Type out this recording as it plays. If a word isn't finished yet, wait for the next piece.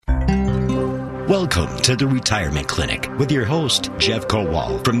Welcome to the Retirement Clinic with your host, Jeff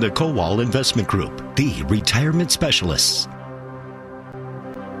Kowal from the Kowal Investment Group, the retirement specialists.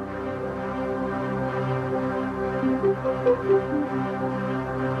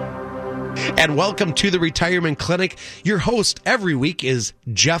 And welcome to the Retirement Clinic. Your host every week is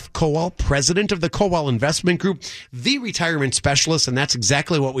Jeff Kowal, president of the Kowal Investment Group, the retirement specialist, and that's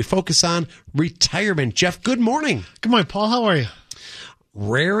exactly what we focus on, retirement. Jeff, good morning. Good morning, Paul. How are you?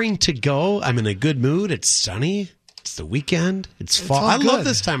 Raring to go. I'm in a good mood. It's sunny. It's the weekend. It's fall. I love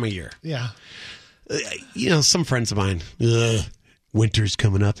this time of year. Yeah. Some friends of mine, winter's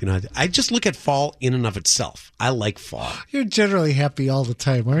coming up. I just look at fall in and of itself. I like fall. You're generally happy all the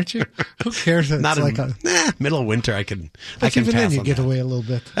time, aren't you? Who cares? Not middle of winter. I can pass even then you on get that. away a little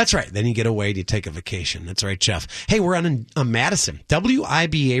bit. That's right. Then you get away. You take a vacation. That's right, Jeff. Hey, we're on Madison,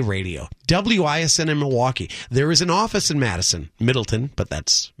 WIBA Radio, WISN in Milwaukee. There is an office in Madison, Middleton, but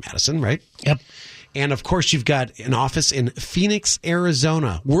that's Madison, right? Yep. And, of course, you've got an office in Phoenix,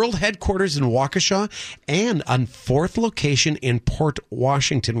 Arizona, world headquarters in Waukesha, and a fourth location in Port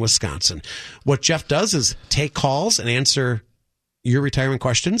Washington, Wisconsin. What Jeff does is take calls and answer your retirement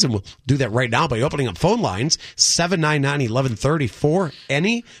questions, and we'll do that right now by opening up phone lines, 799-1130 for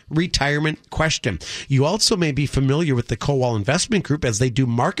any retirement question. You also may be familiar with the Kowal Investment Group as they do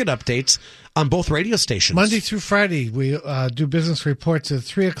market updates on both radio stations. Monday through Friday, we do business reports at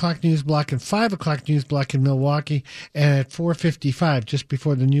 3 o'clock news block and 5 o'clock news block in Milwaukee, and at 4:55, just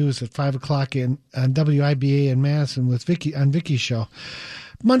before the news at 5 o'clock on WIBA in Madison with Vicky's show.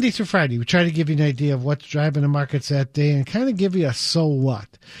 Monday through Friday, we try to give you an idea of what's driving the markets that day and kind of give you a so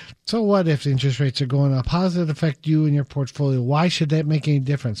what. So what if the interest rates are going up? How does it affect you and your portfolio? Why should that make any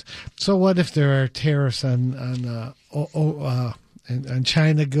difference? So what if there are tariffs on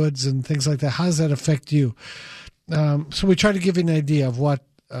China goods and things like that? How does that affect you? So we try to give you an idea of what's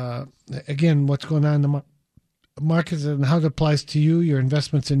going on in the markets and how it applies to you, your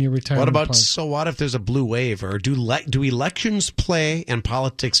investments, and your retirement. What about plans. So what if there's a blue wave, or do elections play and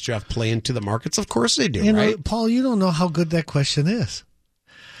politics, Jeff, play into the markets? Of course they do, right? Paul, you don't know how good that question is,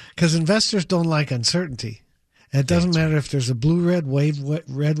 because investors don't like uncertainty. And it doesn't matter if there's a blue-red wave,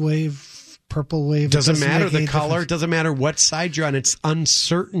 purple wave. Doesn't matter the color. Doesn't matter what side you're on. It's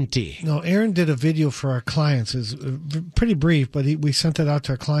uncertainty. No, Aaron did a video for our clients. It's pretty brief, but we sent it out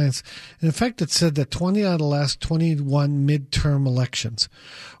to our clients. And in fact, it said that 20 out of the last 21 midterm elections,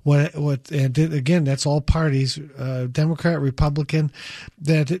 again, that's all parties, Democrat, Republican,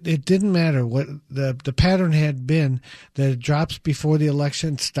 that it didn't matter what the pattern had been, that it drops before the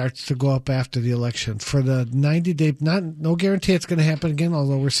election, starts to go up after the election. For the 90-day, no guarantee it's going to happen again,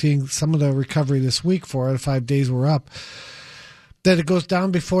 although we're seeing some of the recovery this week. 4 out of 5 days we're up. That it goes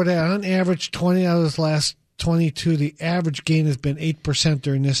down before that. On average, 20 out of those last 22, the average gain has been 8%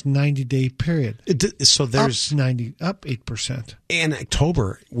 during this 90-day period. So there's up 8%. In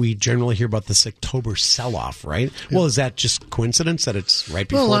October, we generally hear about this October sell-off, right? Yeah. Well, is that just coincidence that it's right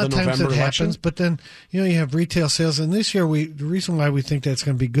before the November election? A lot of times it happens, but then you have retail sales, and this year the reason why we think that's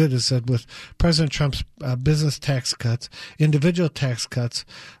going to be good is that with President Trump's business tax cuts, individual tax cuts,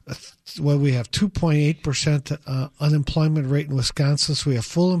 we have 2.8% unemployment rate in Wisconsin, so we have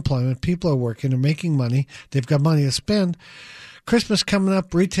full employment. People are working, they're making money, they've got money to spend. Christmas coming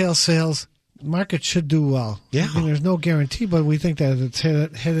up, retail sales, market should do well. Yeah, there's no guarantee, but we think that it's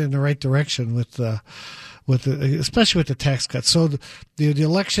headed in the right direction especially with the tax cuts. So the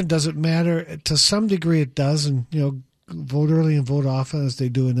election doesn't matter to some degree. It does, and vote early and vote often, as they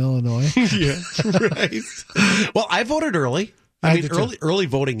do in Illinois. Yeah, right. Well, I voted early. Early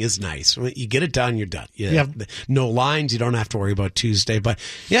voting is nice. When you get it done, you're done. Yeah. No lines. You don't have to worry about Tuesday. But,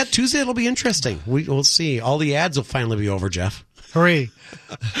 Tuesday it'll be interesting. We'll see. All the ads will finally be over, Jeff. Hooray.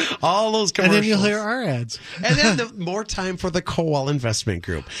 All those commercials. And then you'll hear our ads. And then more time for the Kowal Investment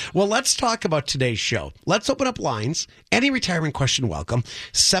Group. Well, let's talk about today's show. Let's open up lines. Any retirement question, welcome.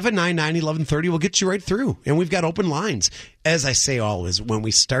 799-1130 will get you right through. And we've got open lines. As I say always, when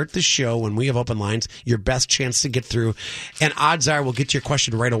we start the show, when we have open lines, your best chance to get through. And odds are we'll get your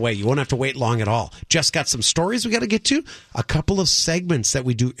question right away. You won't have to wait long at all. Just got some stories we got to get to. A couple of segments that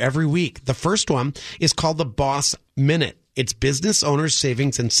we do every week. The first one is called the Boss Minute. It's business owners,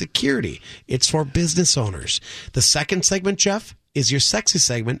 savings, and security. It's for business owners. The second segment, Jeff, is your sexy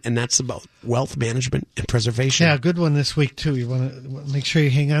segment, and that's about wealth management and preservation. Yeah, good one this week, too. You want to make sure you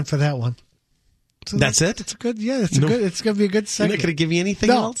hang on for that one. So that's it? It's a good, it's going to be a good segment. You're not going to give me anything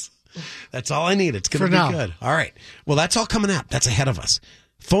else? That's all I need. It's going to be good. All right. Well, that's all coming up. That's ahead of us.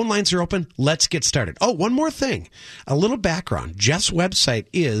 Phone lines are open. Let's get started. Oh, one more thing. A little background. Jeff's website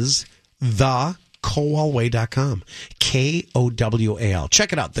is Kowalway.com. Kowal.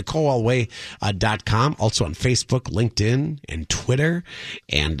 Check it out, thekowalway.com. Also on Facebook, LinkedIn, and Twitter.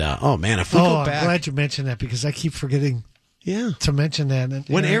 And, if we go back. I'm glad you mentioned that because I keep forgetting to mention that. And,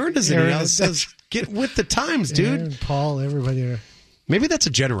 when Aaron does it, he says, get with the times, dude. Aaron, Paul, everybody. Maybe that's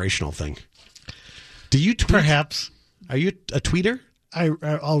a generational thing. Do you tweet? Perhaps. Are you a tweeter?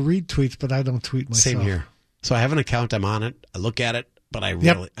 I'll read tweets, but I don't tweet myself. Same here. So I have an account. I'm on it. I look at it, but I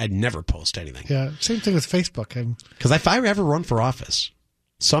never post anything. Yeah. Same thing with Facebook. Because if I ever run for office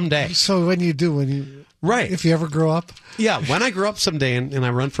someday. So right. If you ever grow up. Yeah. When I grow up someday and I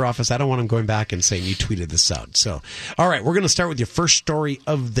run for office, I don't want them going back and saying you tweeted this out. So, all right, we're going to start with your first story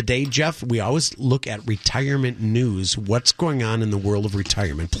of the day, Jeff. We always look at retirement news. What's going on in the world of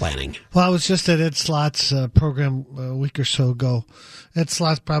retirement planning? Well, I was just at Ed Slott's program a week or so ago. Ed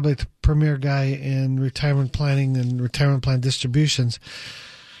Slott's probably the premier guy in retirement planning and retirement plan distributions.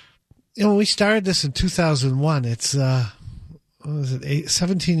 When we started this in 2001, it's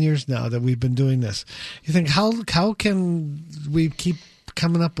 17 years now that we've been doing this. You think, how can we keep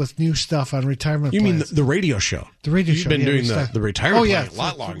coming up with new stuff on retirement plans? You mean the radio show? The radio show. You've been doing the retirement plan a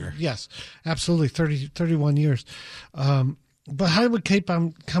lot longer. Yes, absolutely, 31 years. But how do we keep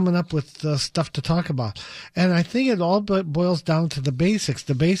on coming up with stuff to talk about? And I think it all boils down to the basics.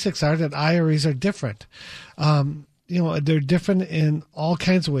 The basics are that IRAs are different. They're different in all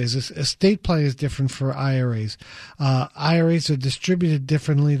kinds of ways. Estate planning is different for IRAs. IRAs are distributed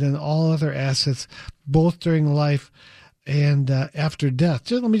differently than all other assets, both during life and after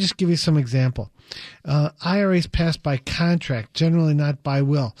death. Let me just give you some example. IRAs pass by contract, generally not by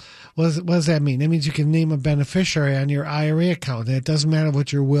will. What does that mean? That means you can name a beneficiary on your IRA account. And it doesn't matter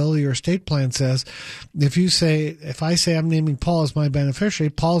what your will or your estate plan says. If I say I'm naming Paul as my beneficiary,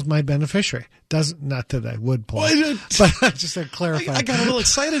 Paul's my beneficiary. Not that I would, Paul. But just to clarify. I got a little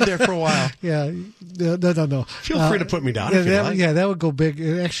excited there for a while. Yeah. No. Feel free to put me down if you like. Yeah, that would go big.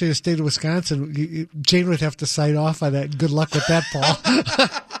 Actually, the state of Wisconsin, Jane would have to sign off on that. Good luck with that, Paul.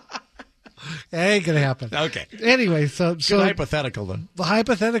 It ain't going to happen. Okay. Anyway, so hypothetical then.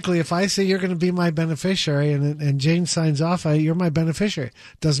 Hypothetically, if I say you're going to be my beneficiary and Jane signs off, you're my beneficiary.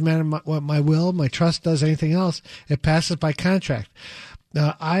 Doesn't matter what my will, my trust does, anything else. It passes by contract.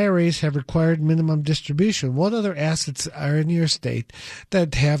 IRAs have required minimum distribution. What other assets are in your estate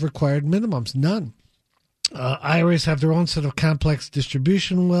that have required minimums? None. IRAs have their own set of complex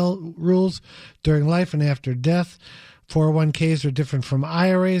distribution rules during life and after death. 401ks are different from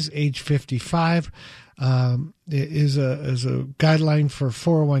IRAs. Age 55 is a guideline for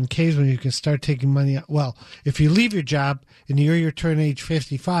 401ks when you can start taking money out. Well, if you leave your job and you turn age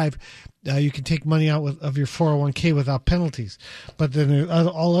 55, you can take money out of your 401k without penalties. But then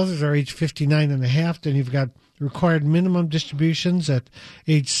all others are age 59 and a half. Then you've got required minimum distributions at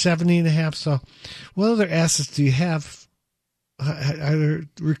age 70 and a half. So what other assets do you have? Are there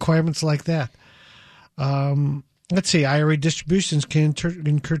requirements like that? Let's see, IRA distributions can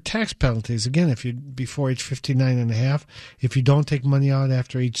incur tax penalties. Again, if you before age 59 and a half, if you don't take money out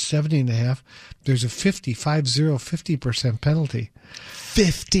after age 70 and a half, there's a 50% penalty.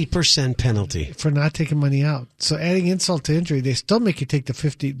 50% penalty for not taking money out. So adding insult to injury, they still make you take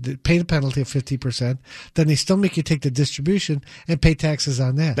pay the penalty of 50%. Then they still make you take the distribution and pay taxes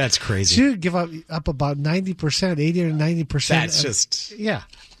on that. That's crazy. So you give up about 90%, 80 or 90%. That's just yeah.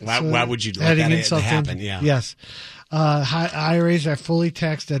 Why would you let that happen? Yeah. Yes. IRAs are fully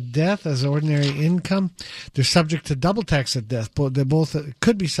taxed at death as ordinary income. They're subject to double tax at death. They both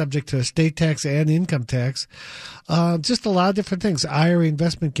could be subject to estate tax and income tax. Just a lot of different things. IRA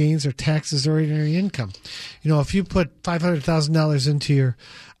investment gains are taxed as ordinary income. If you put $500,000 into your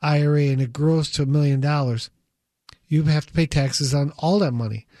IRA and it grows to $1 million, you have to pay taxes on all that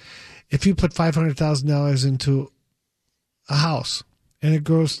money. If you put $500,000 into a house, and it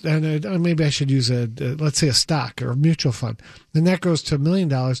grows, and maybe I should use let's say a stock or a mutual fund, then that grows to $1 million.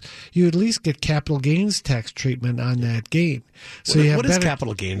 You at least get capital gains tax treatment on that gain. So what is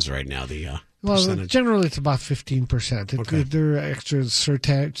capital gains right now? Percentage? Generally it's about 15%. Okay. There are extra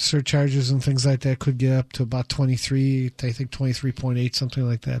surcharges and things like that. Could get up to about 23, I think 23.8, something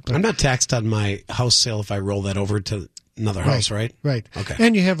like that. But I'm not taxed on my house sale if I roll that over to another house, right? Right. Okay.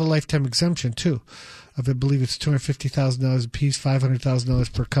 And you have a lifetime exemption too. I believe it's $250,000 a piece,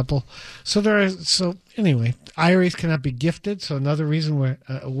 $500,000 per couple. So anyway, IRAs cannot be gifted. So another reason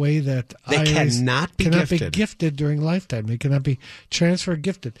a way that IRAs cannot be gifted during lifetime. They cannot be transferred,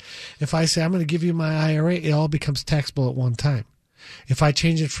 gifted. If I say I'm going to give you my IRA, it all becomes taxable at one time. If I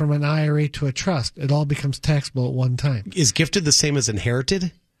change it from an IRA to a trust, it all becomes taxable at one time. Is gifted the same as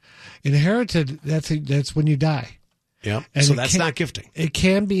inherited? Inherited, that's when you die. Yep. And So it that's can- not gifting. It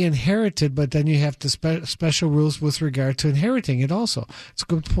can be inherited, but then you have to special rules with regard to inheriting it also. It's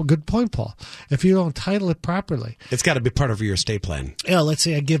a good point, Paul. If you don't title it properly. It's got to be part of your estate plan. Yeah, let's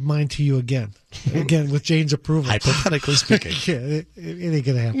say I give mine to you again with Jane's approval. Hypothetically speaking. Yeah, it ain't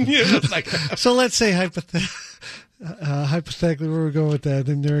going to happen. Yeah, it's like, So let's say hypothetically, where we're going with that,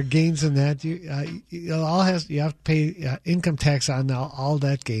 and there are gains in that. You have to pay income tax on all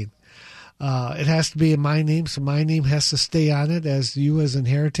that gain. It has to be in my name, so my name has to stay on it as you as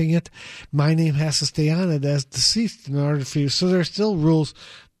inheriting it. My name has to stay on it as deceased in order for you. So there are still rules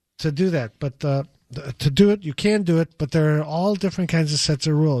to do that, but to do it, you can do it, but there are all different kinds of sets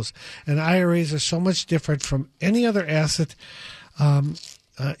of rules. And IRAs are so much different from any other asset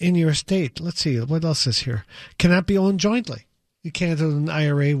in your estate. Let's see, what else is here? Cannot be owned jointly. You can't own an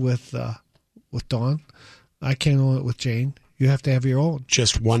IRA with Dawn. I can't own it with Jane. You have to have your own.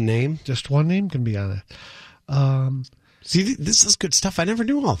 just one name? Just one name can be on it. See, this is good stuff. I never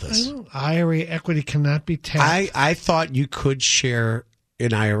knew all this. IRA equity cannot be taxed. I thought you could share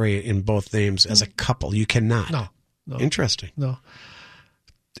an IRA in both names as a couple. You cannot. No. Interesting. No.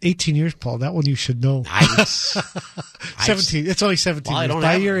 18 years, Paul. That one you should know. Nice. 17. It's only 17 Well, I years. don't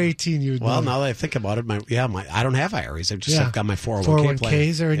By have year them. 18, you would Well, know. now that I think about it, I don't have IRAs. I've got my 401k plan.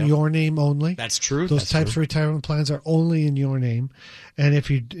 401ks are in your name only. That's true. Those types of retirement plans are only in your name. And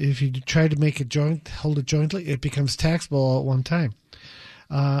if you try to make it hold it jointly, it becomes taxable all at one time.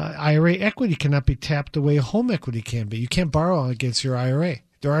 IRA equity cannot be tapped the way home equity can be. You can't borrow against your IRA.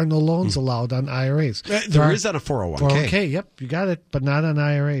 There are no loans allowed on IRAs. There is on a 401k. 401k, yep, you got it, but not on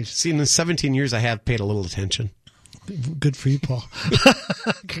IRAs. See, in the 17 years, I have paid a little attention. Good for you, Paul.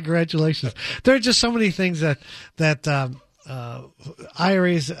 Congratulations. There are just so many things that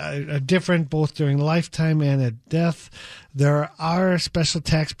IRAs are different both during lifetime and at death. There are special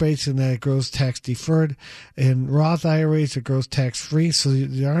tax breaks in that it grows tax deferred. In Roth IRAs, it grows tax free. So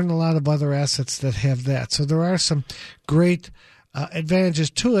there aren't a lot of other assets that have that. So there are some great advantages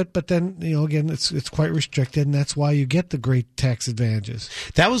to it, but then again, it's quite restricted, and that's why you get the great tax advantages.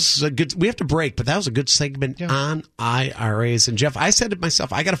 That was a good. We have to break, but that was a good segment on IRAs. And Jeff, I said to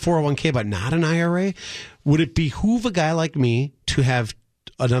myself, I got a 401k, but not an IRA. Would it behoove a guy like me to have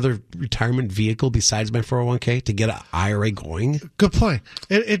another retirement vehicle besides my 401k to get an IRA going? Good point.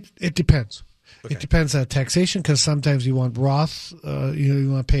 It depends. Okay. It depends on taxation, because sometimes you want Roth,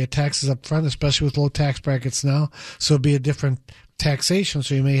 you want to pay taxes up front, especially with low tax brackets now. So it'd be a different taxation.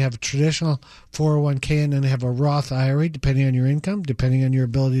 So you may have a traditional 401k and then have a Roth IRA, depending on your income, depending on your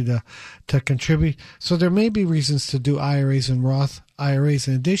ability to contribute. So there may be reasons to do IRAs and Roth IRAs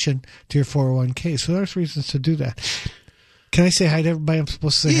in addition to your 401k. So there's reasons to do that. Can I say hi to everybody I'm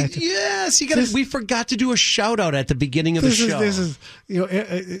supposed to say hi to? Yes, we forgot to do a shout out at the beginning of the show. This is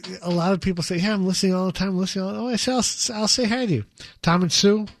a lot of people say, "Yeah, I'm listening all the time." I say, I'll say hi to you, Tom and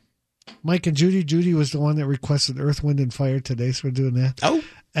Sue, Mike and Judy. Judy was the one that requested Earth, Wind, and Fire today, so we're doing that. Oh,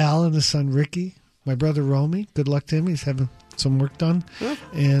 Al and his son Ricky, my brother Romy. Good luck to him. He's having some work done,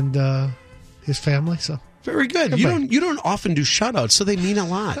 and his family. So. very good. You don't often do shout outs, so they mean a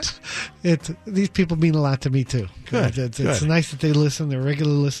lot. These people mean a lot to me too. Good. It's nice that they listen. They're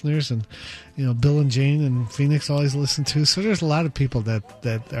regular listeners, and Bill and Jane and Phoenix always listen too. So there's a lot of people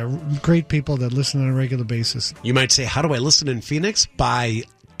that are great people that listen on a regular basis. You might say, how do I listen in Phoenix? By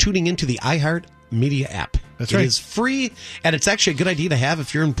tuning into the iHeart Media app. That's right. It is free, and it's actually a good idea to have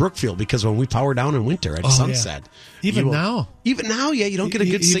if you're in Brookfield, because when we power down in winter at sunset. Yeah. Even now, you don't get a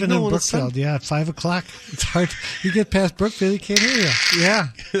good signal. Even in Brookfield, at 5 o'clock, it's hard. You get past Brookfield, you can't hear you. Yeah.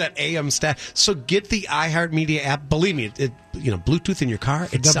 That AM stat. So get the iHeart Media app. Believe me, Bluetooth in your car,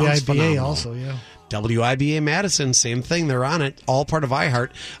 it sounds phenomenal. WIBA also, yeah. WIBA Madison, same thing. They're on it. All part of iHeart.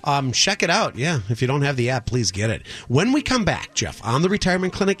 Check it out. Yeah, if you don't have the app, please get it. When we come back, Jeff, on the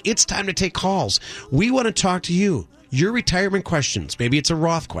Retirement Clinic, it's time to take calls. We want to talk to you. Your retirement questions. Maybe it's a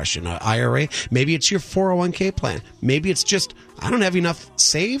Roth question, an IRA. Maybe it's your 401k plan. Maybe it's just, I don't have enough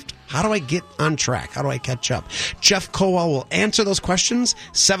saved. How do I get on track? How do I catch up? Jeff Kowal will answer those questions.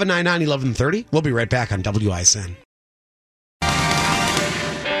 799-1130. We'll be right back on WISN.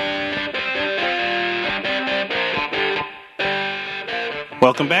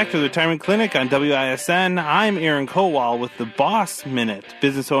 Welcome back to the Retirement Clinic on WISN. I'm Aaron Kowal with the Boss Minute,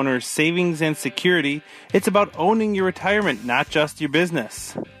 Business Owners' Savings and Security. It's about owning your retirement, not just your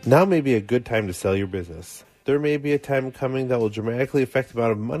business. Now may be a good time to sell your business. There may be a time coming that will dramatically affect the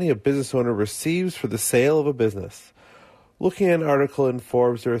amount of money a business owner receives for the sale of a business. Looking at an article in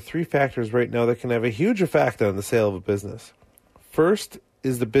Forbes, there are 3 factors right now that can have a huge effect on the sale of a business. First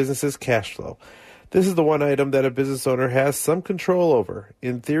is the business's cash flow. This is the one item that a business owner has some control over.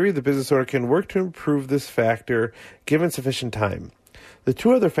 In theory, the business owner can work to improve this factor given sufficient time. The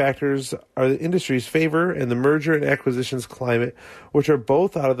two other factors are the industry's favor and the merger and acquisitions climate, which are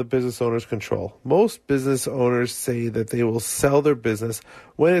both out of the business owner's control. Most business owners say that they will sell their business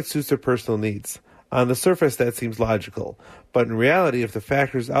when it suits their personal needs. On the surface, that seems logical. But in reality, if the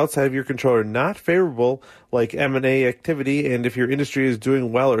factors outside of your control are not favorable, like M&A activity, and if your industry is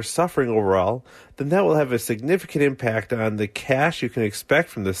doing well or suffering overall, then that will have a significant impact on the cash you can expect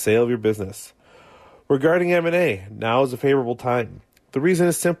from the sale of your business. Regarding M&A, now is a favorable time. The reason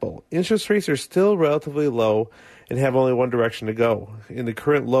is simple. Interest rates are still relatively low and have only one direction to go. In the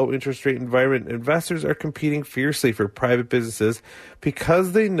current low interest rate environment, investors are competing fiercely for private businesses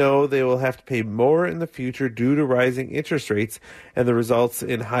because they know they will have to pay more in the future due to rising interest rates and the results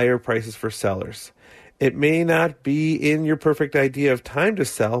in higher prices for sellers. It may not be in your perfect idea of time to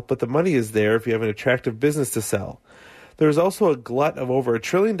sell, but the money is there if you have an attractive business to sell. There is also a glut of over $1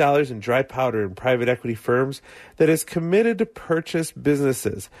 trillion in dry powder in private equity firms that is committed to purchase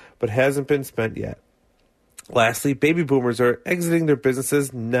businesses, but hasn't been spent yet. Lastly, baby boomers are exiting their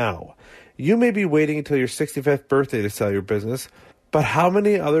businesses now. You may be waiting until your 65th birthday to sell your business, but how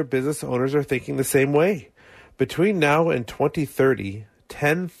many other business owners are thinking the same way? Between now and 2030,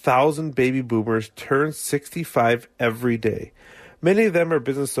 10,000 baby boomers turn 65 every day. Many of them are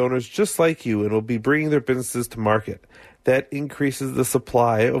business owners just like you and will be bringing their businesses to market. That increases the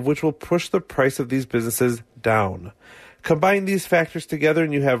supply, of which will push the price of these businesses down. Combine these factors together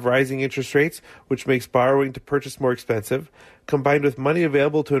and you have rising interest rates, which makes borrowing to purchase more expensive, combined with money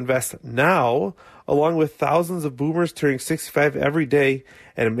available to invest now, along with thousands of boomers turning 65 every day,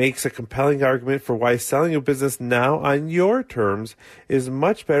 and it makes a compelling argument for why selling a business now on your terms is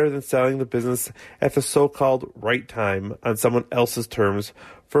much better than selling the business at the so-called right time on someone else's terms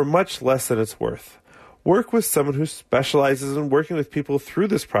for much less than it's worth. Work with someone who specializes in working with people through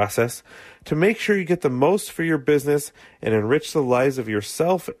this process to make sure you get the most for your business and enrich the lives of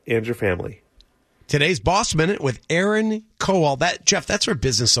yourself and your family. Today's Boss Minute with Aaron Kowal. Jeff, that's for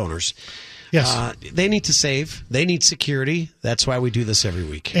business owners. Yes. They need to save. They need security. That's why we do this every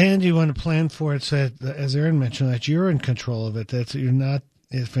week. And you want to plan for it so that, as Aaron mentioned, that you're in control of it, that you're not,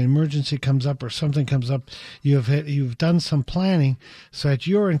 if an emergency comes up or something comes up, you've done some planning so that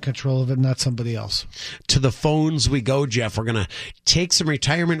you're in control of it, not somebody else. To the phones we go, Jeff. We're going to take some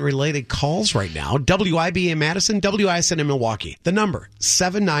retirement-related calls right now. WIB in Madison, WISN in Milwaukee. The number,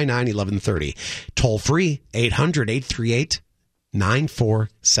 799-1130. Toll free,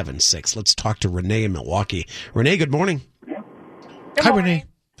 800-838-9476. Let's talk to Renee in Milwaukee. Renee, good morning. Hi, Renee.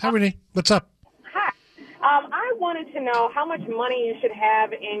 Hi, Renee. What's up? I wanted to know how much money you should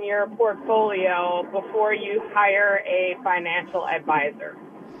have in your portfolio before you hire a financial advisor.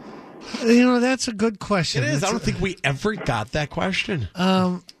 You know, that's a good question. It is. I don't think we ever got that question.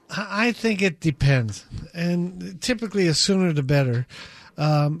 I think it depends. And typically, the sooner the better.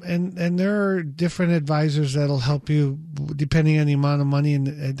 And there are different advisors that'll help you depending on the amount of money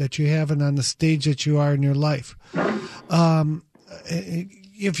that you have and on the stage that you are in your life.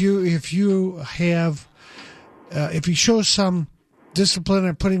 If you show some discipline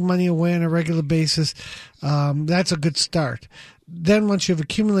or putting money away on a regular basis, that's a good start. Then once you've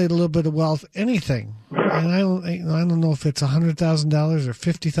accumulated a little bit of wealth, anything, and I don't know if it's $100,000 or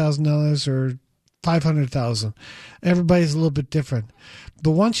 $50,000 or $500,000. Everybody's a little bit different.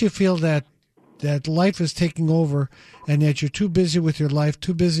 But once you feel that life is taking over and that you're too busy with your life,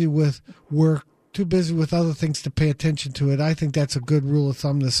 too busy with work, too busy with other things to pay attention to it, I think that's a good rule of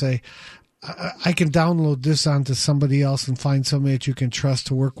thumb to say, I can download this onto somebody else and find somebody that you can trust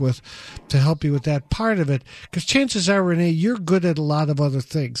to work with to help you with that part of it. Because chances are, Renee, you're good at a lot of other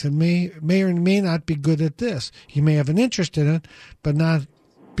things and may or may not be good at this. You may have an interest in it, but not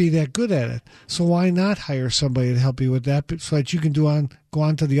be that good at it. So why not hire somebody to help you with that so that you can go on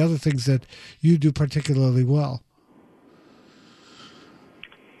to the other things that you do particularly well?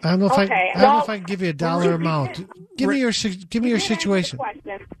 I don't know if I can give you a dollar amount. Give me your situation.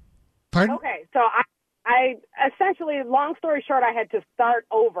 Pardon? Okay, so I essentially, long story short, I had to start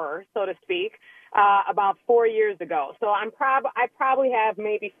over, so to speak, about 4 years ago. So I probably have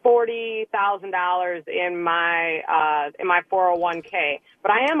maybe $40,000 in my 401k,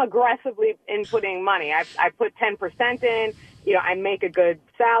 but I am aggressively inputting money. I put 10% in. You know, I make a good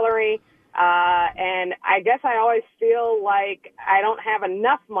salary. And I guess I always feel like I don't have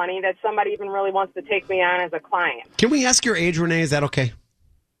enough money that somebody even really wants to take me on as a client. Can we ask your age, Renee? Is that okay?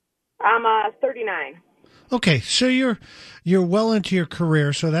 I'm 39. Okay, so you're well into your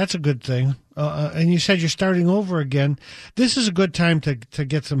career, so that's a good thing. and you said you're starting over again, this is a good time to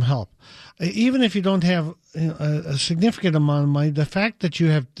get some help. Even if you don't have a significant amount of money, the fact that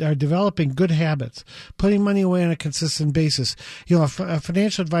you are developing good habits, putting money away on a consistent basis. A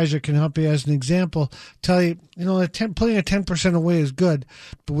financial advisor can help you, as an example, tell you, putting a 10% away is good,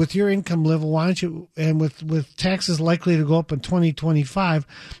 but with your income level, why don't you, and with taxes likely to go up in 2025,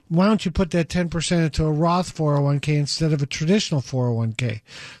 why don't you put that 10% into a Roth 401k instead of a traditional 401k?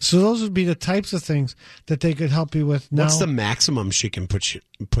 So those would be the types of things that they could help you with now. What's the maximum she can put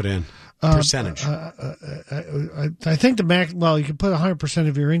in? Percentage? I think the max. Well, you can put 100%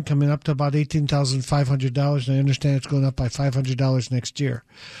 of your income in up to about $18,500, and I understand it's going up by $500 next year.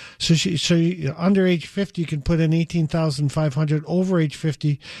 So, under age 50, you can put in $18,500. Over age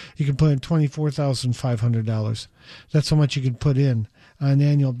 50, you can put in $24,500. That's how much you can put in on an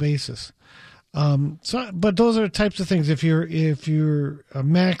annual basis. But those are the types of things. If you're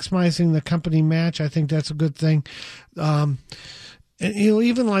maximizing the company match, I think that's a good thing. And,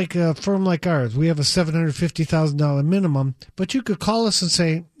 even like a firm like ours, we have a $750,000 minimum, but you could call us and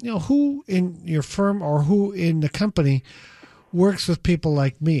say, who in your firm or who in the company works with people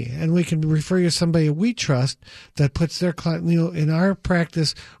like me, and we can refer you to somebody we trust that puts their client. In our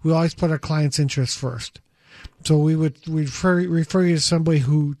practice, we always put our client's interests first. So we would refer you to somebody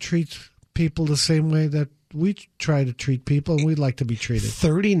who treats people the same way that we try to treat people, and we'd like to be treated.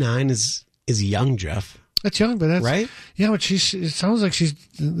 39 is young, Jeff. That's young, but that's right. Yeah, but it sounds like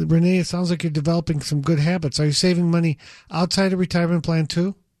Renee. It sounds like you're developing some good habits. Are you saving money outside of retirement plan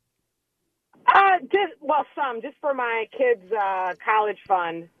too? Just for my kids' college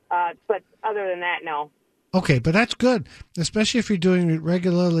fund. But other than that, no. Okay, but that's good, especially if you're doing it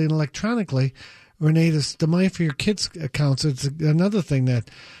regularly and electronically. Renee, the money for your kids' accounts, it's another thing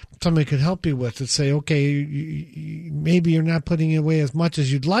that somebody could help you with. It's say, okay, maybe you're not putting away as much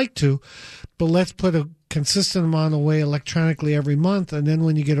as you'd like to, but let's put a consistent amount away electronically every month, and then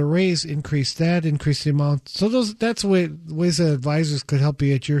when you get a raise, increase the amount. So that's ways that advisors could help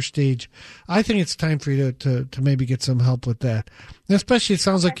you at your stage. I think it's time for you to maybe get some help with that. And especially, it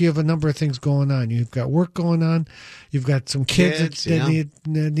sounds like you have a number of things going on. You've got work going on. You've got some kids that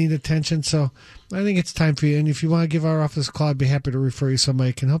need attention. So I think it's time for you. And if you want to give our office a call, I'd be happy to refer you to somebody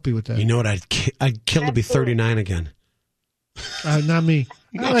who can help you with that. You know what? I'd kill to be 39 again. Not me.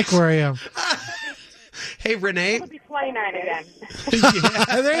 I like where I am. Hey, Renee. I'll be 29 again.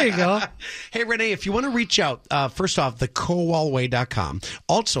 Yeah, there you go. Hey, Renee, if you want to reach out, first off, thekowalway.com.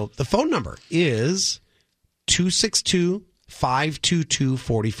 Also, the phone number is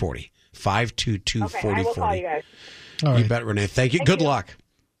 262-522-4040. 522-4040. Okay, I will call you guys. All right. You bet, Renee. Thank you. Good luck.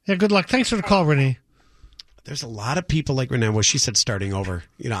 Yeah, good luck. Thanks for the call, Renee. There's a lot of people like Renee. Well, she said starting over.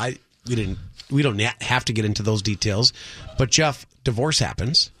 We don't have to get into those details. But, Jeff, divorce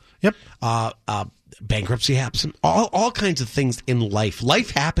happens. Yep. Bankruptcy happens. All kinds of things in life.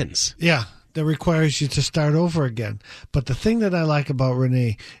 Life happens. Yeah, that requires you to start over again. But the thing that I like about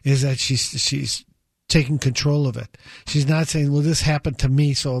Renee is that she's taking control of it. She's not saying, well, this happened to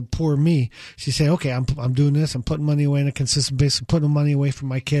me, so poor me. She's saying, okay, I'm doing this. I'm putting money away on a consistent basis. I'm putting money away from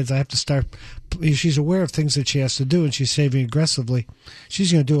my kids. I have to start. She's aware of things that she has to do, and she's saving aggressively.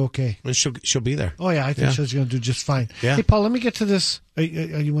 She's going to do okay. And she'll be there. Oh, yeah, I think she's going to do just fine. Yeah. Hey, Paul, let me get to this.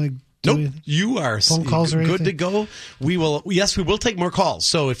 You want to Nope, anything? you are phone calls or anything? Good to go. We will take more calls.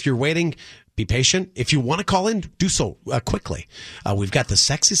 So if you're waiting, be patient. If you want to call in, do so quickly. We've got the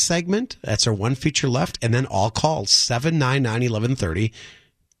sexy segment. That's our one feature left. And then all calls, 799-1130.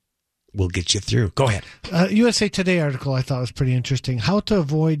 We'll get you through. Go ahead. USA Today article I thought was pretty interesting. How to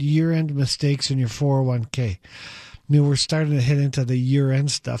avoid year-end mistakes in your 401k. We're starting to hit into the year-end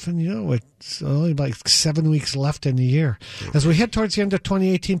stuff, and it's only like 7 weeks left in the year. As we head towards the end of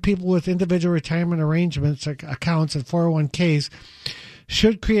 2018, people with individual retirement arrangements, accounts, and 401ks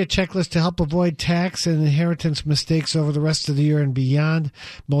should create a checklist to help avoid tax and inheritance mistakes over the rest of the year and beyond.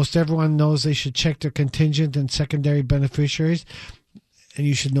 Most everyone knows they should check their contingent and secondary beneficiaries, and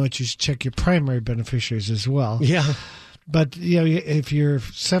you should know that you should check your primary beneficiaries as well. Yeah. But, if you're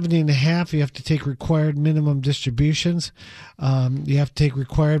 70 and a half, you have to take required minimum distributions. You have to take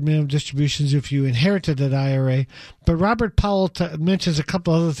required minimum distributions if you inherited an IRA. But Robert Powell mentions a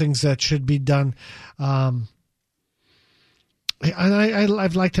couple other things that should be done. And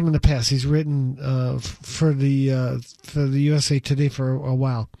I've liked him in the past. He's written for the USA Today for a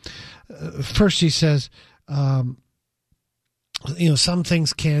while. First, he says, some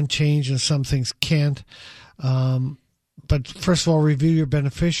things can change and some things can't. But first of all, review your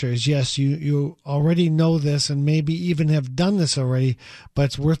beneficiaries. Yes, you already know this and maybe even have done this already, but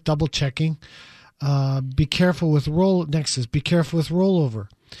it's worth double checking. Be careful with rollover.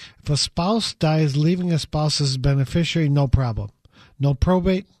 If a spouse dies leaving a spouse as beneficiary, no problem. No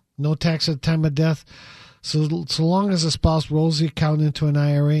probate, no tax at the time of death. So long as the spouse rolls the account into an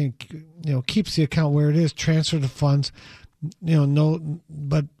IRA and keeps the account where it is, transfer the funds, no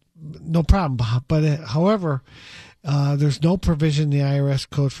problem. But however, there's no provision in the IRS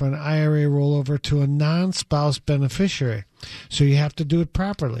code for an IRA rollover to a non-spouse beneficiary. So you have to do it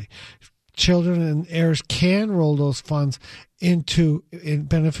properly. Children and heirs can roll those funds in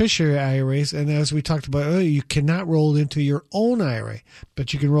beneficiary IRAs, and as we talked about earlier, you cannot roll it into your own IRA,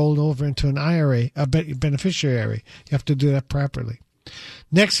 but you can roll it over into an IRA, a beneficiary IRA. You have to do that properly.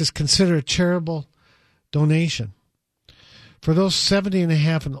 Next is consider a charitable donation. For those 70 and a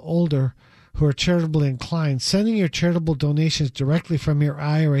half and older who are charitably inclined, sending your charitable donations directly from your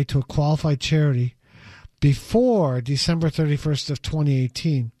IRA to a qualified charity before December 31st of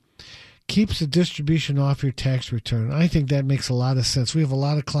 2018 keeps the distribution off your tax return. I think that makes a lot of sense. We have a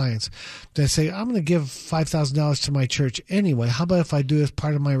lot of clients that say, I'm going to give $5,000 to my church anyway. How about if I do it as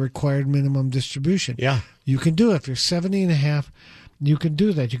part of my required minimum distribution? Yeah. You can do it. If you're 70 and a half, you can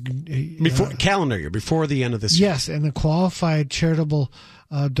do that. You can before calendar year, before the end of this year. Yes, and the qualified charitable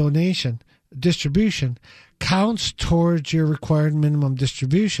distribution counts towards your required minimum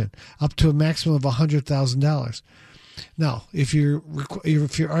distribution up to a maximum of $100,000. Now, if your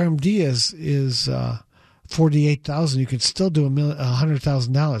RMD is $48,000, you can still do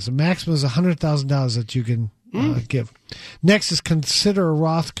 $100,000. The maximum is $100,000 that you can give. Next is consider a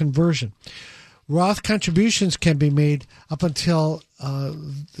Roth conversion. Roth contributions can be made up until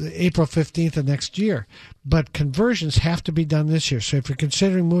April 15th of next year, but conversions have to be done this year. So if you're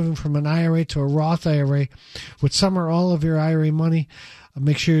considering moving from an IRA to a Roth IRA with some or all of your IRA money,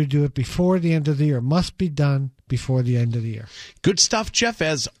 make sure you do it before the end of the year. It must be done before the end of the year. Good stuff, Jeff.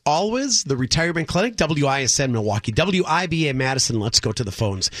 As always, the Retirement Clinic, WISN Milwaukee, WIBA Madison. Let's go to the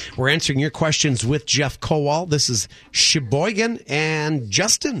phones. We're answering your questions with Jeff Kowal. This is Sheboygan and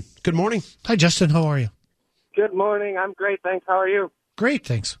Justin. Good morning. Hi, Justin. How are you? Good morning. I'm great, thanks. How are you? Great,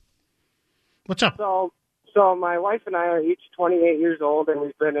 thanks. What's up? So my wife and I are each 28 years old, and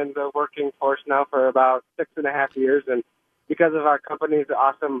we've been in the working force now for about 6.5 years, and because of our company's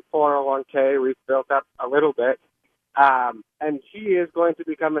awesome 401k, we've built up a little bit. And she is going to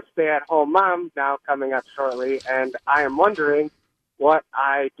become a stay-at-home mom now coming up shortly, and I am wondering what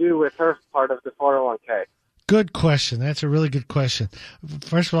I do with her part of the 401k. Good question. That's a really good question.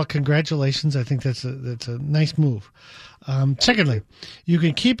 First of all, congratulations. I think that's a nice move. Secondly, you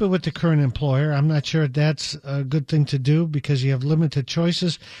can keep it with the current employer. I'm not sure if that's a good thing to do because you have limited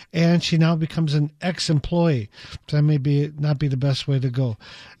choices, and she now becomes an ex-employee. So that may not be the best way to go.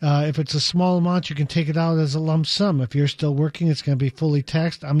 If it's a small amount, you can take it out as a lump sum. If you're still working, it's going to be fully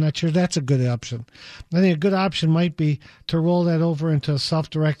taxed. I'm not sure that's a good option. I think a good option might be to roll that over into a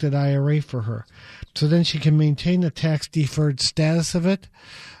self-directed IRA for her. So then she can maintain the tax-deferred status of it.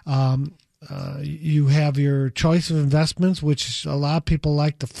 You have your choice of investments, which a lot of people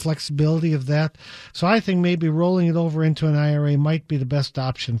like the flexibility of that. So I think maybe rolling it over into an IRA might be the best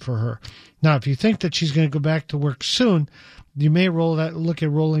option for her. Now, if you think that she's going to go back to work soon, you may look at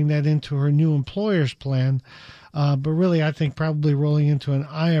rolling that into her new employer's plan. But really, I think probably rolling into an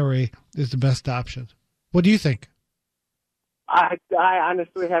IRA is the best option. What do you think? I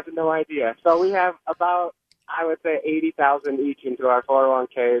honestly have no idea. So we have about, I would say, $80,000 each into our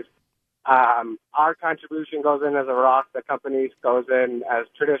 401ks. Our contribution goes in as a Roth. The company's goes in as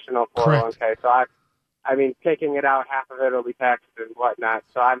traditional 401k. Correct. So I mean, taking it out, half of it will be taxed and whatnot.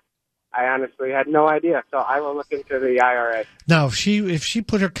 So I honestly had no idea. So I will look into the IRA. Now, if she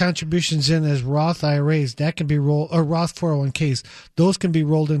put her contributions in as Roth IRAs, that can be or Roth 401ks, those can be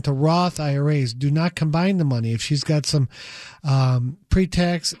rolled into Roth IRAs. Do not combine the money. If she's got some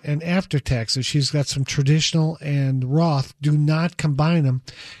pre-tax and after-tax, if she's got some traditional and Roth, do not combine them,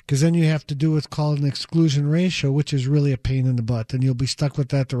 because then you have to do what's called an exclusion ratio, which is really a pain in the butt, and you'll be stuck with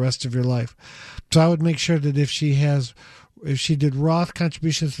that the rest of your life. So I would make sure that if she did Roth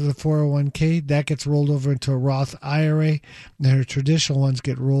contributions to the 401k, that gets rolled over into a Roth IRA, and her traditional ones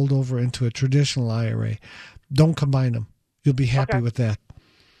get rolled over into a traditional IRA. Don't combine them. You'll be happy with that.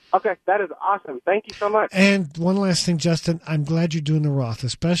 Okay, that is awesome. Thank you so much. And one last thing, Justin, I'm glad you're doing the Roth,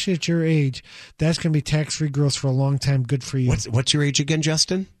 especially at your age. That's going to be tax-free growth for a long time. Good for you. What's your age again,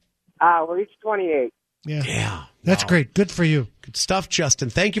 Justin? We're each 28. Yeah. That's great. Good for you. Good stuff, Justin.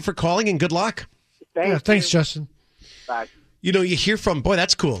 Thank you for calling, and good luck. Thanks, Justin. Bye. You hear from,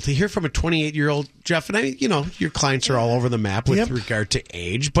 that's cool, to hear from a 28-year-old Jeff, and your clients are all over the map with regard to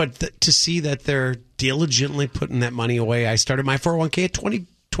age, but to see that they're diligently putting that money away. I started my 401k at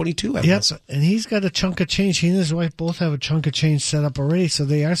 22. Yes, and he's got a chunk of change. He and his wife both have a chunk of change set up already, so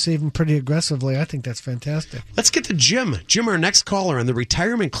they are saving pretty aggressively. I think that's fantastic. Let's get to Jim. Jim, our next caller on the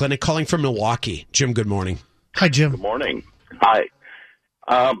retirement clinic, calling from Milwaukee. Jim, good morning. Hi, Jim. Good morning. Hi.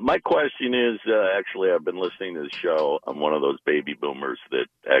 My question is, actually, I've been listening to the show. I'm one of those baby boomers that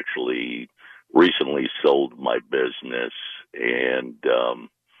actually recently sold my business. And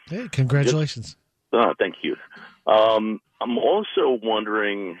Hey, congratulations. Thank you. I'm also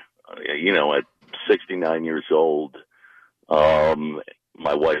wondering, at 69 years old,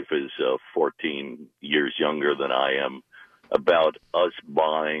 my wife is 14 years younger than I am, about us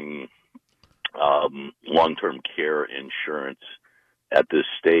buying long-term care insurance at this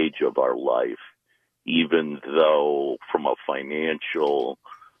stage of our life, even though from a financial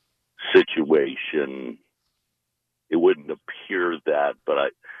situation, it wouldn't appear that, but I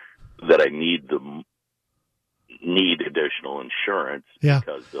need additional insurance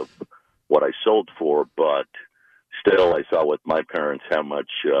because of what I sold for. But still, I saw with my parents how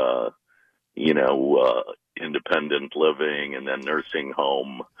much, independent living and then nursing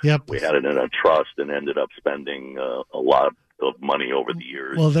home. Yep. We had it in a trust and ended up spending a lot of money over the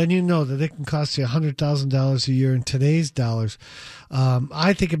years. Well, then you know that it can cost you $100,000 a year in today's dollars.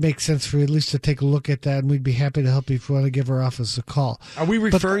 I think it makes sense for you at least to take a look at that, and we'd be happy to help you if you want to give our office a call. Are we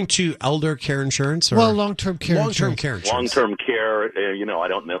referring to elder care insurance? Or? Well, long-term care Long-term insurance. care insurance. Long-term care, I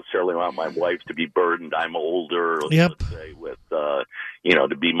don't necessarily want my wife to be burdened. I'm older, Yep. let's say, with, to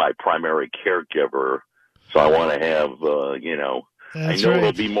be my primary caregiver. So I want to have, That's I know right.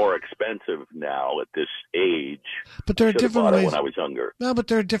 it'll be more expensive now at this age. But there are Should've different bought it ways. when I was younger. No, but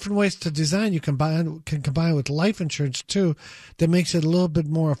there are different ways to design. You can combine it with life insurance too, that makes it a little bit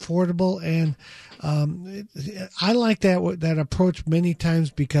more affordable. And I like that approach many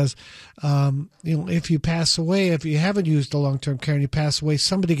times because if you pass away, if you haven't used the long-term care and you pass away,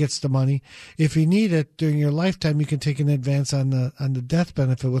 somebody gets the money. If you need it during your lifetime, you can take an advance on the death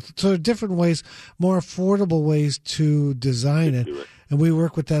benefit. So there are different ways, more affordable ways to design it. And we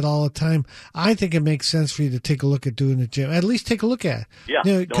work with that all the time. I think it makes sense for you to take a look at doing it, Jim. At least take a look at it. Yeah,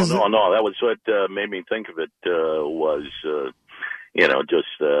 No. That was what made me think of it. Was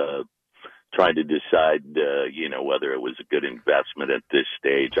trying to decide, whether it was a good investment at this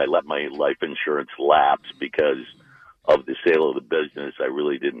stage. I let my life insurance lapse because of the sale of the business. I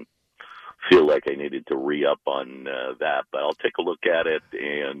really didn't feel like I needed to re-up on that, but I'll take a look at it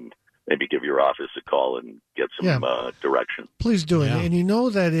and maybe give your office a call and get some direction. Please do it. Yeah. And you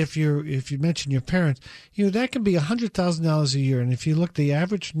know that if you mention your parents, that can be $100,000 a year. And if you look, the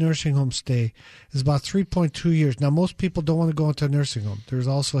average nursing home stay is about 3.2 years. Now, most people don't want to go into a nursing home. There's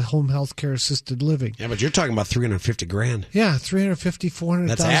also home health care assisted living. Yeah, but you're talking about $350,000. Yeah, $350,000, $400,000.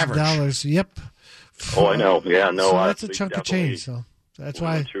 That's average. Yep. Oh, I know. Yeah, no. So that's a chunk of change. So that's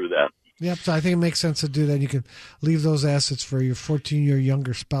why. Through that. Yep. So I think it makes sense to do that. You can leave those assets for your 14-year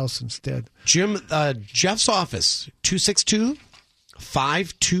younger spouse instead. Jim, Jeff's office,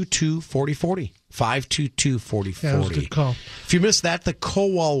 262-522-4040. 522-4040. Yeah, that was a good call. If you missed that,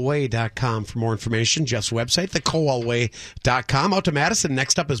 thecowallway.com for more information. Jeff's website, thecowallway.com. Out to Madison.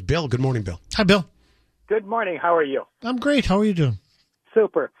 Next up is Bill. Good morning, Bill. Hi, Bill. Good morning. How are you? I'm great. How are you doing?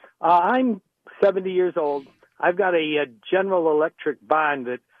 Super. I'm 70 years old. I've got a General Electric bond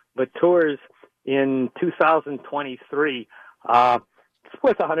that matures in 2023. It's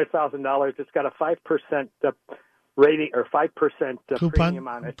worth $100,000. It's got a 5% rating or 5% premium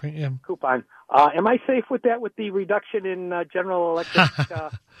on it. Coupon. Am I safe with that with the reduction in General Electric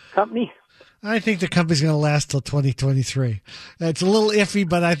company? I think the company's going to last till 2023. It's a little iffy,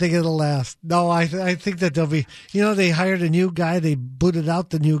 but I think it'll last. No, I think that they'll be, they hired a new guy. They booted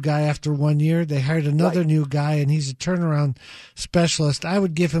out the new guy after 1 year. They hired another new guy, and he's a turnaround specialist. I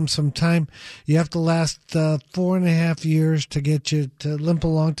would give him some time. You have to last 4.5 years to get you to limp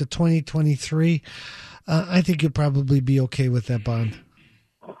along to 2023. I think you'll probably be okay with that bond.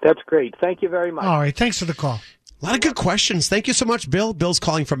 That's great. Thank you very much. All right. Thanks for the call. A lot of good questions. Thank you so much, Bill. Bill's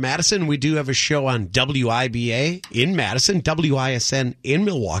calling from Madison. We do have a show on WIBA in Madison, WISN in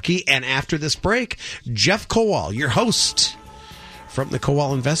Milwaukee. And after this break, Jeff Kowal, your host from the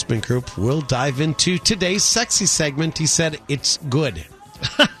Kowal Investment Group, will dive into today's sexy segment. He said it's good.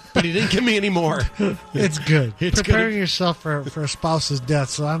 But he didn't give me any more. It's good. It's preparing good. yourself for a spouse's death.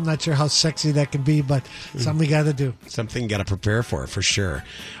 So I'm not sure how sexy that can be, but something you got to do. Something you got to prepare for sure.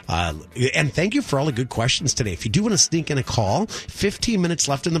 And thank you for all the good questions today. If you do want to sneak in a call, 15 minutes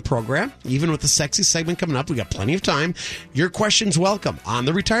left in the program. Even with the sexy segment coming up, we got plenty of time. Your questions welcome on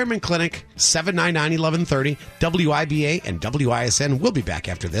the Retirement Clinic, 799-1130, WIBA and WISN. We'll be back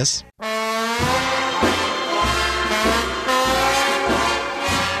after this.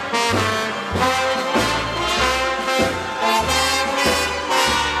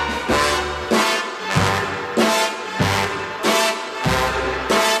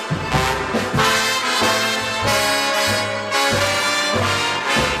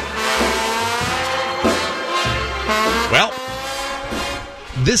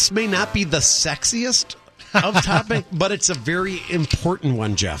 This may not be the sexiest of topic, but it's a very important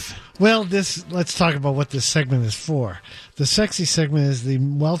one, Jeff. Well, let's talk about what this segment is for. The sexy segment is the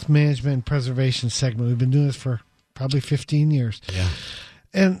wealth management and preservation segment. We've been doing this for probably 15 years. Yeah.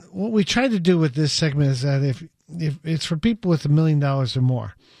 And what we try to do with this segment is that if it's for people with $1 million or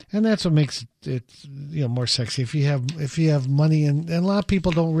more, and that's what makes it more sexy. If you have money, and a lot of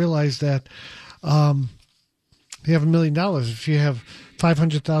people don't realize that you have $1 million. If you have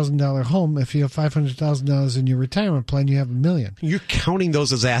 $500,000 home, if you have $500,000 in your retirement plan, you have $1 million. You're counting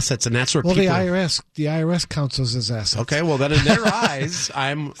those as assets, and that's where the people... IRS counts those as assets. Okay, well then in their eyes,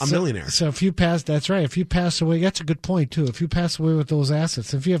 I'm a millionaire. So if you pass, that's right. If you pass away, that's a good point too. If you pass away with those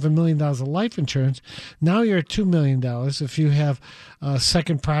assets, if you have $1 million of life insurance, now you're at $2 million. If you have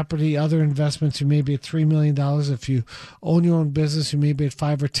second property, other investments, you may be at $3 million. If you own your own business, you may be at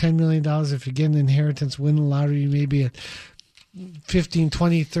 $5 or $10 million. If you get an inheritance, win the lottery, you may be at 15,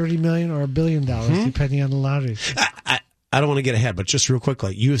 20, 30 million or $1 billion, depending on the lottery. I don't want to get ahead, but just real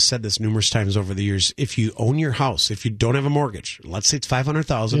quickly, you have said this numerous times over the years. If you own your house, if you don't have a mortgage, let's say it's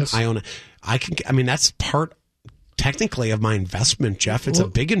 $500,000, yes. I own it. That's part technically of my investment, Jeff. It's a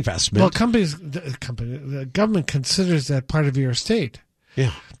big investment. Well, the government considers that part of your estate.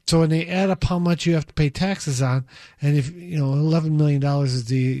 Yeah. So when they add up how much you have to pay taxes on, and if $11 million is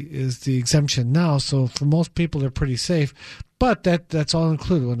the exemption now, so for most people they're pretty safe. But that's all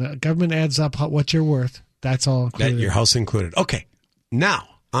included. When the government adds up what you're worth, that's all included. Your house included. Okay. Now,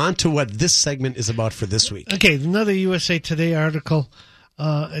 on to what this segment is about for this week. Okay, another USA Today article.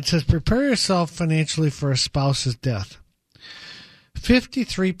 It says, prepare yourself financially for a spouse's death.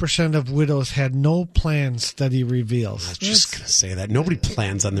 53% of widows had no plan, study reveals. I was just going to say that. Nobody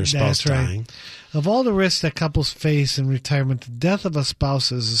plans on their spouse dying. Right. Of all the risks that couples face in retirement, the death of a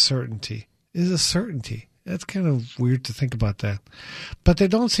spouse is a certainty. That's kind of weird to think about that. But they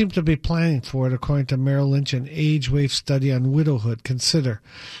don't seem to be planning for it, according to Merrill Lynch and AgeWave study on widowhood. Consider,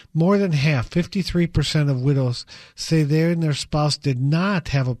 more than half, 53% of widows, say they and their spouse did not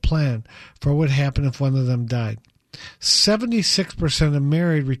have a plan for what would happen if one of them died. 76% of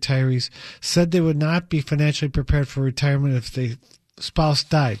married retirees said they would not be financially prepared for retirement if their spouse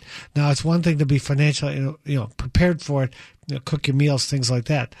died. Now, it's one thing to be financially, prepared for it, cook your meals, things like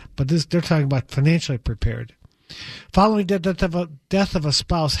that. But they're talking about financially prepared. Following the death of a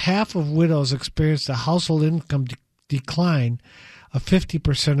spouse, half of widows experienced a household income decline of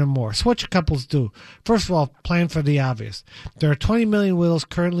 50% or more. So what should couples do? First of all, plan for the obvious. There are 20 million widows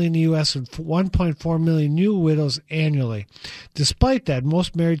currently in the U.S. and 1.4 million new widows annually. Despite that,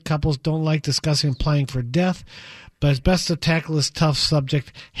 most married couples don't like discussing and planning for death, but it's best to tackle this tough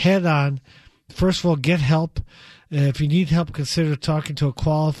subject head on. First of all, get help. If you need help, consider talking to a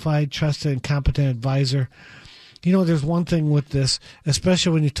qualified, trusted, and competent advisor. There's one thing with this,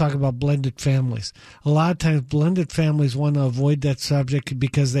 especially when you talk about blended families. A lot of times blended families want to avoid that subject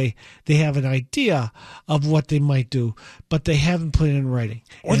because they have an idea of what they might do, but they haven't put it in writing.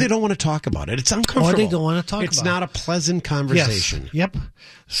 Or they don't want to talk about it. It's uncomfortable. Or they don't want to talk about it. It's not a pleasant conversation. Yes. Yep.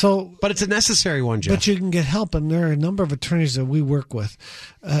 But it's a necessary one, Jeff. But you can get help, and there are a number of attorneys that we work with.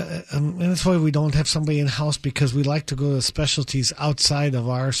 And that's why we don't have somebody in-house, because we like to go to specialties outside of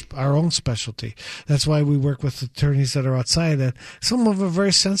our own specialty. That's why we work with attorneys that are outside that. Some of them are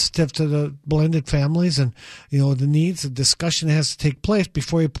very sensitive to the blended families and, the needs. The discussion has to take place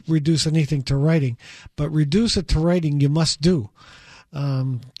before you reduce anything to writing. But reduce it to writing, you must do.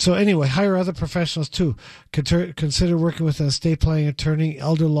 So anyway, hire other professionals too. Consider working with an estate planning attorney,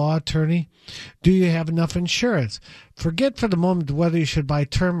 elder law attorney. Do you have enough insurance? Forget for the moment whether you should buy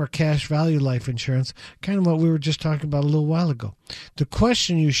term or cash value life insurance, kind of what we were just talking about a little while ago. The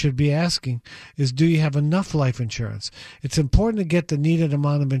question you should be asking is, do you have enough life insurance? It's important to get the needed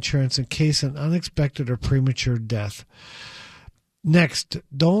amount of insurance in case of an unexpected or premature death. Next,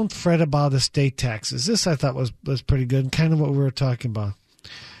 don't fret about estate taxes. This I thought was pretty good, and kind of what we were talking about.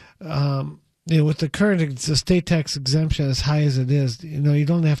 With the current estate tax exemption as high as it is, you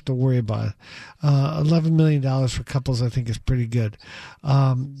don't have to worry about it. $11 million for couples, I think, is pretty good.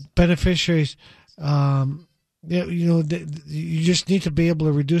 Beneficiaries, you just need to be able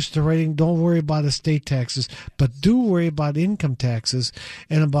to reduce the rating. Don't worry about estate taxes, but do worry about income taxes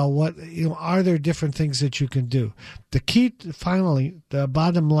and about what, are there different things that you can do. The key, finally, the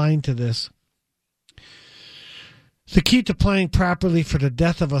bottom line to this, the key to planning properly for the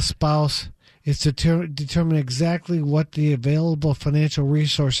death of a spouse is to determine exactly what the available financial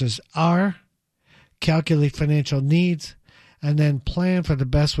resources are, calculate financial needs, and then plan for the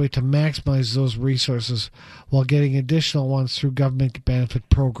best way to maximize those resources while getting additional ones through government benefit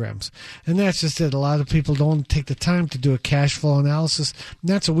programs. And that's just it. A lot of people don't take the time to do a cash flow analysis, and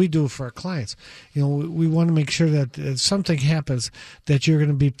that's what we do for our clients. We want to make sure that if something happens, that you're going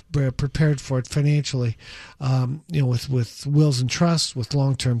to be prepared for it financially, with wills and trusts, with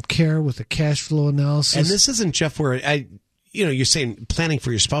long-term care, with a cash flow analysis. And this isn't, Jeff, where you're saying planning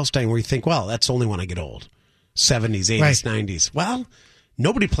for your spouse dying, where you think, well, that's only when I get old, 70s, 80s, Right. 90s. Well,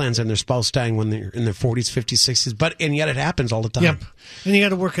 nobody plans on their spouse dying when they're in their 40s, 50s, 60s, and yet it happens all the time. Yep. And you got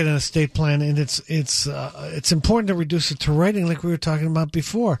to work it in an estate plan, and it's important to reduce it to writing, like we were talking about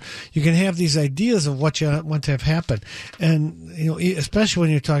before. You can have these ideas of what you want to have happen, and especially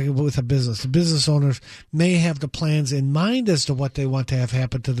when you're talking about with a business, the business owners may have the plans in mind as to what they want to have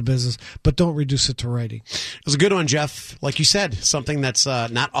happen to the business, but don't reduce it to writing. It was a good one, Jeff. Like you said, something that's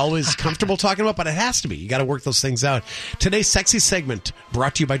not always comfortable talking about, but it has to be. You got to work those things out. Today's sexy segment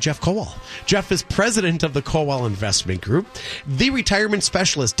brought to you by Jeff Kowal. Jeff is president of the Kowal Investment Group, the retirement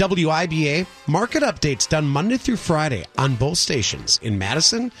specialist, WIBA. Market updates done Monday through Friday on both stations in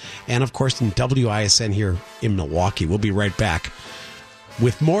Madison and, of course, in WISN here in Milwaukee. We'll be right back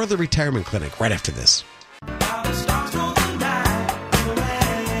with more of the Retirement Clinic right after this.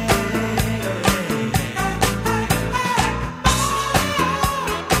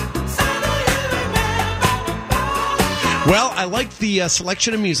 Well, I like the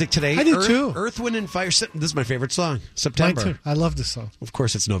selection of music today. I do too. Earth, Wind, and Fire. This is my favorite song. September. Mine too. I love this song. Of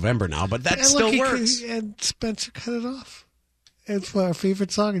course, it's November now, but that still works. And Spencer cut it off. It's our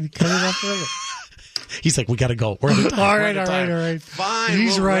favorite song, and he cut it off early. He's like, we got to go. We're out of time. All right. Fine.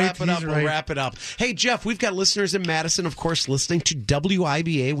 He's we'll right. Wrap it up. We'll wrap it up. Hey, Jeff, we've got listeners in Madison, of course, listening to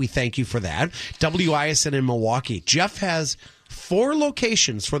WIBA. We thank you for that. WISN in Milwaukee. Jeff has 4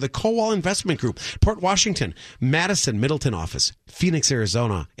 locations for the Kowal Investment Group: Port Washington, Madison, Middleton office, Phoenix,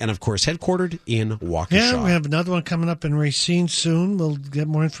 Arizona, and of course headquartered in Waukesha. Yeah, we have another one coming up in Racine soon. We'll get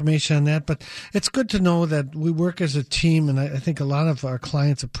more information on that, but it's good to know that we work as a team, and I think a lot of our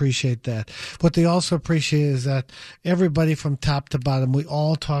clients appreciate that. What they also appreciate is that everybody from top to bottom, we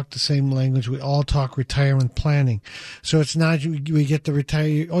all talk the same language. We all talk retirement planning. So it's not we get the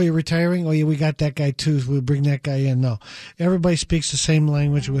retire. Oh, you're retiring? Oh, yeah, we got that guy too. So we'll bring that guy in. No, everybody speaks the same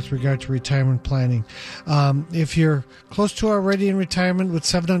language with regard to retirement planning. If you're close to already in retirement with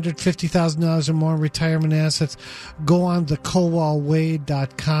 $750,000 or more in retirement assets, go on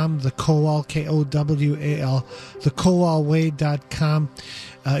thekowalway.com, the Kowal, Kowal, thekowalway.com.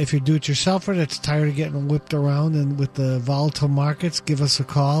 If you're do-it-yourselfer that's tired of getting whipped around and with the volatile markets, give us a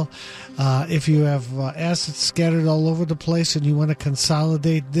call. If you have assets scattered all over the place and you want to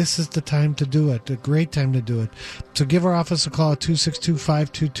consolidate, this is the time to do it, a great time to do it. So give our office a call at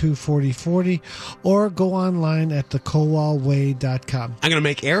 262-522-4040 or go online at thekowalway.com. I'm going to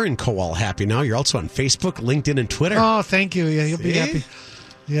make Aaron Kowal happy now. You're also on Facebook, LinkedIn, and Twitter. Oh, thank you. Yeah, you'll be happy.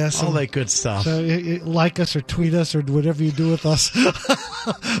 Yes, all that good stuff. So like us or tweet us or whatever you do with us.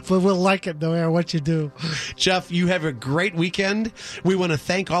 But we'll like it no matter what you do. Jeff, you have a great weekend. We want to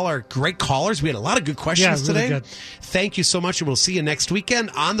thank all our great callers. We had a lot of good questions really today. Good. Thank you so much, and we'll see you next weekend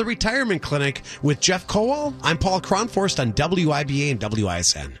on the Retirement Clinic with Jeff Kowal. I'm Paul Kronforst on WIBA and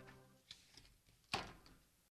WISN.